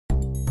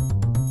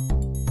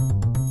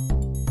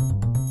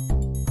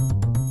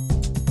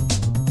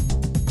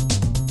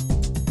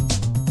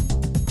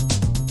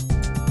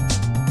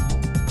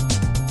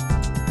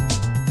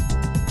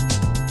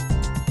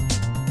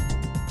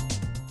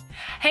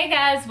Hey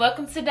guys,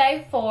 welcome to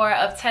day 4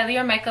 of Taylor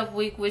Your Makeup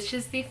week, which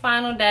is the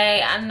final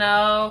day. I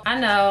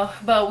know,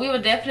 but we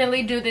will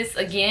definitely do this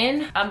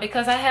again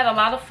because I had a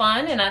lot of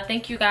fun and I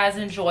think you guys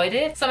enjoyed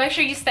it. So make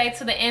sure you stay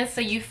to the end so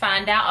you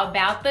find out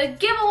about the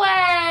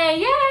giveaway.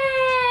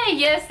 Yay!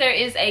 Yes, there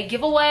is a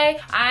giveaway.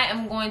 I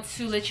am going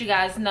to let you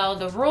guys know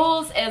the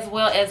rules as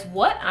well as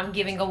what I'm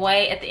giving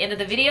away at the end of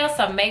the video,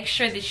 so make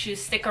sure that you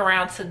stick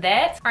around to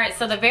that. All right,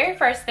 so the very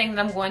first thing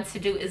that I'm going to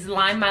do is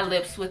line my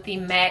lips with the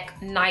MAC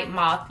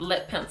Nightmoth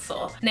lip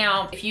pencil.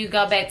 Now, if you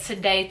go back to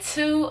day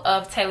 2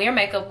 of Taylor Your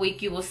Makeup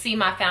week, you will see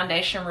my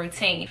foundation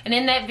routine. And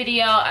in that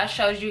video, I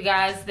showed you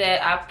guys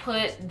that I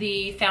put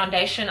the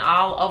foundation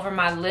all over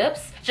my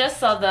lips just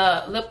so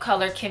the lip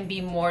color can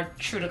be more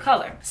true to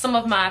color. Some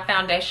of my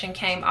foundation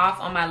came off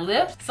on my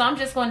lips, so I'm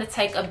just going to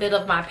take a bit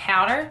of my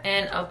powder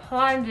and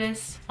apply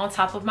this on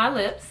top of my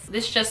lips.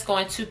 This is just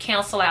going to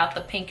cancel out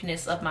the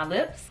pinkness of my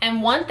lips.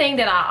 And one thing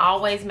that I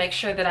always make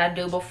sure that I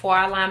do before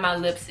I line my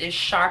lips is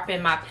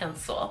sharpen my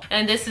pencil.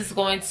 And this is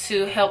going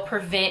to help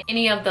prevent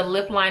any of the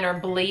lip liner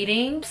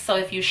bleeding. So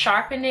if you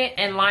sharpen it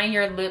and line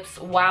your lips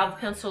while the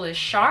pencil is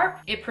sharp,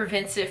 it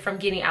prevents it from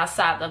getting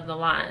outside of the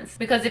lines.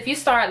 Because if you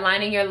start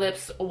lining your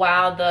lips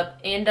while the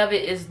end of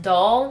it is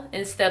dull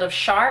instead of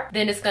sharp,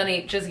 then it's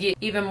gonna just get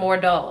even more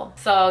dull.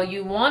 So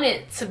you want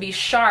it to be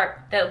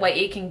sharp, that way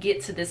it can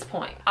get to this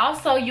point.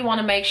 Also, you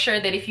want to make sure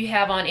that if you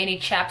have on any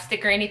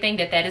chapstick or anything,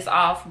 that is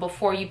off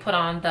before you put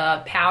on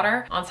the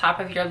powder on top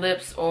of your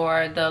lips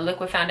or the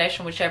liquid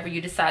foundation, whichever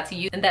you decide to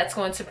use, and that's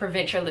going to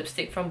prevent your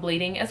lipstick from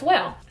bleeding as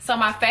well. So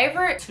my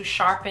favorite to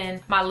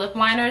sharpen my lip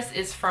liners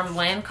is from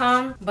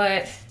Lancome,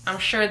 but I'm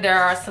sure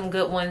there are some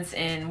good ones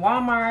in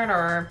Walmart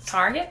or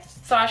Target.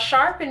 So I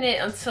sharpen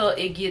it until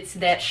it gets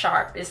that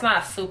sharp. It's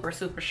not super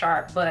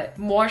sharp, but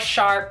more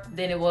sharp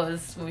than it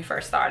was when we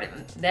first started.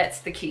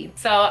 That's the key.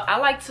 So I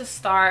like to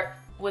start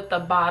with the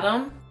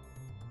bottom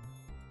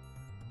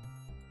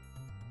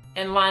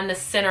and line the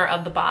center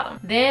of the bottom.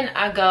 Then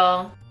I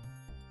go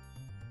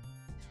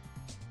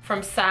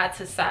from side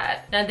to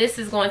side. Now this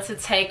is going to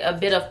take a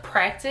bit of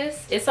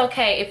practice. It's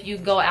okay if you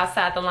go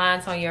outside the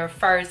lines on your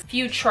first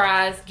few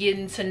tries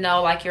getting to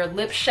know like your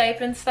lip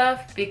shape and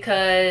stuff,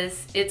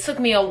 because it took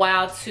me a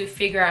while to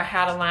figure out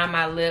how to line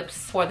my lips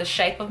for the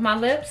shape of my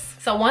lips.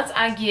 So once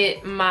I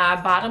get my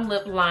bottom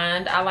lip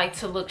lined, I like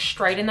to look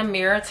straight in the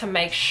mirror to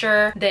make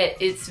sure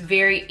that it's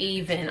very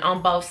even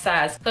on both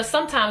sides. Because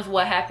sometimes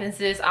what happens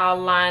is I'll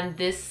line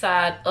this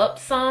side up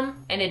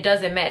some and it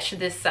doesn't match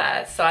this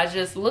side. So I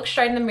just look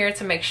straight in the mirror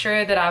to make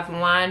sure that I've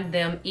lined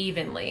them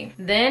evenly.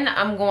 Then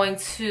I'm going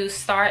to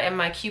start at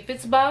my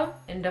Cupid's bow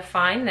and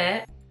define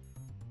that.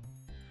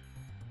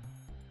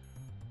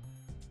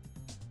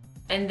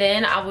 And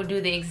then I will do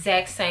the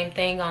exact same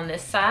thing on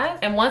this side.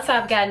 And once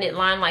I've gotten it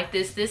lined like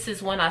this, this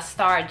is when I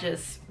start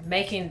just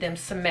making them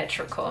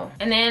symmetrical.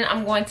 And then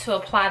I'm going to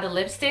apply the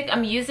lipstick.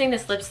 I'm using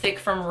this lipstick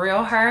from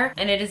Real Her,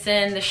 and it is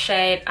in the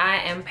shade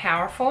I Am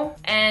Powerful.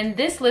 And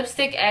this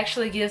lipstick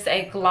actually gives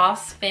a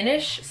gloss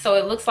finish, so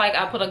it looks like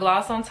I put a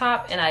gloss on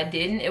top, and I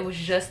didn't. It was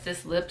just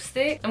this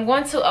lipstick. I'm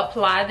going to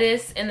apply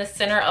this in the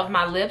center of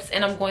my lips,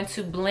 and I'm going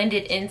to blend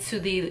it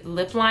into the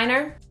lip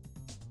liner.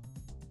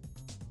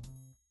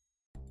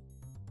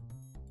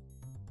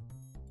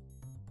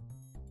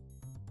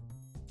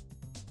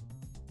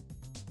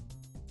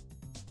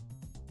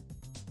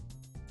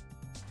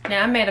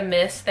 Now I made a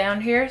mess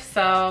down here,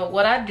 so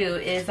what I do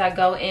is I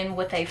go in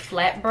with a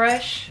flat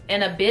brush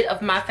and a bit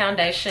of my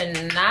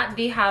foundation, not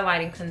the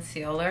highlighting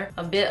concealer,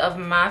 a bit of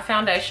my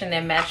foundation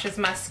that matches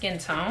my skin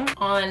tone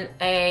on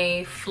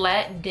a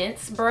flat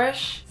dense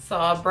brush. So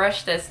a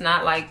brush that's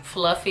not like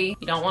fluffy.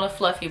 You don't want a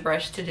fluffy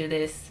brush to do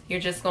this. You're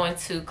just going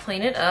to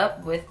clean it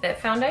up with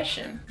that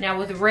foundation. Now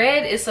with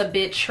red, it's a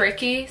bit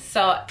tricky,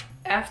 so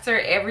after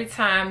every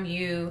time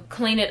you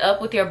clean it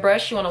up with your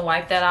brush, you want to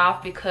wipe that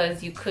off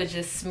because you could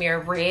just smear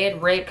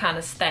red. Red kind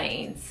of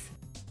stains.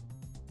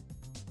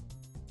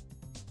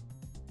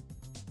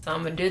 So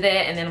I'm going to do that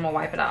and then I'm going to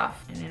wipe it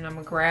off. And then I'm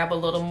going to grab a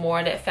little more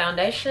of that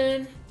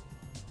foundation.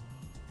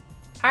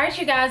 Alright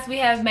you guys, we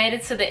have made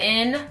it to the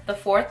end, the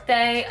 4th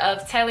day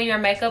of Taylor Your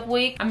Makeup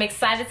week. I'm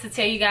excited to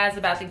tell you guys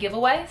about the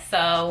giveaway.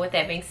 So with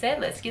that being said,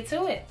 let's get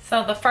to it.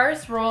 So the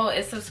first rule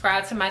is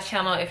subscribe to my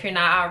channel if you're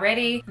not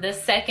already. The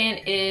second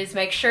is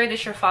make sure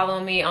that you're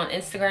following me on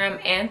Instagram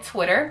and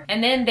Twitter.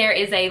 And then there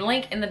is a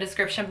link in the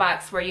description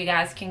box where you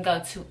guys can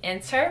go to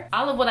enter.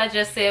 All of what I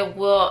just said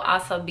will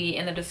also be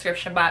in the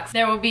description box.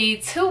 There will be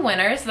 2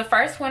 winners. The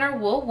first winner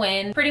will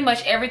win pretty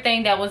much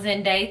everything that was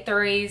in day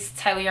 3's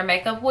Taylor Your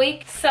Makeup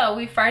week. So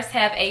we first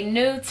have a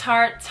new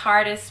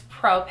Tarte's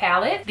Pro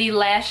palette, the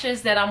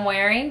lashes that I'm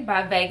wearing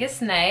by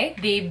Vegas Nay,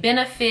 the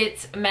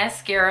Benefit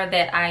mascara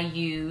that I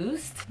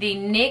used, the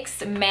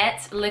NYX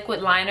matte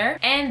liquid liner,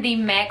 and the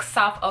MAC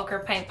soft ochre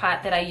paint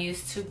pot that I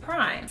used to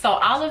prime. So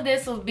all of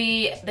this will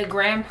be the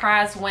grand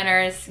prize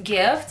winner's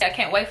gift. I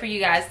can't wait for you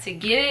guys to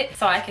get it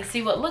so I can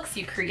see what looks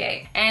you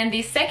create. And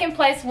the second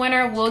place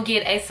winner will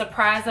get a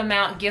surprise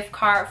amount gift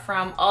card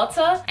from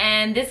Ulta,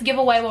 and this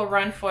giveaway will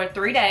run for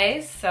 3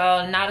 days,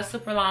 so not a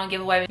super long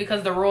giveaway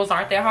because the rules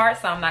aren't that hard,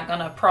 so I'm not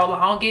gonna prolong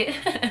it.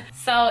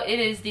 So it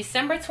is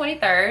December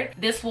 23rd.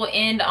 This will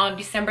end on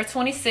December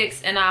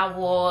 26th, and I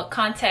will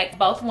contact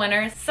both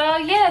winners. So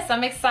yes,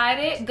 I'm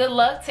excited. Good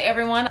luck to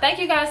everyone. Thank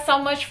you guys so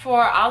much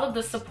for all of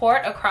the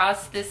support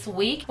across this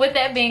week. With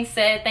that being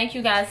said, thank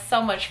you guys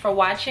so much for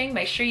watching.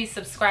 Make sure you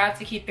subscribe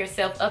to keep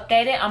yourself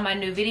updated on my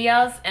new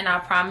videos, and I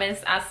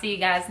promise I'll see you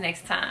guys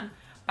next time.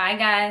 Bye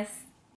guys.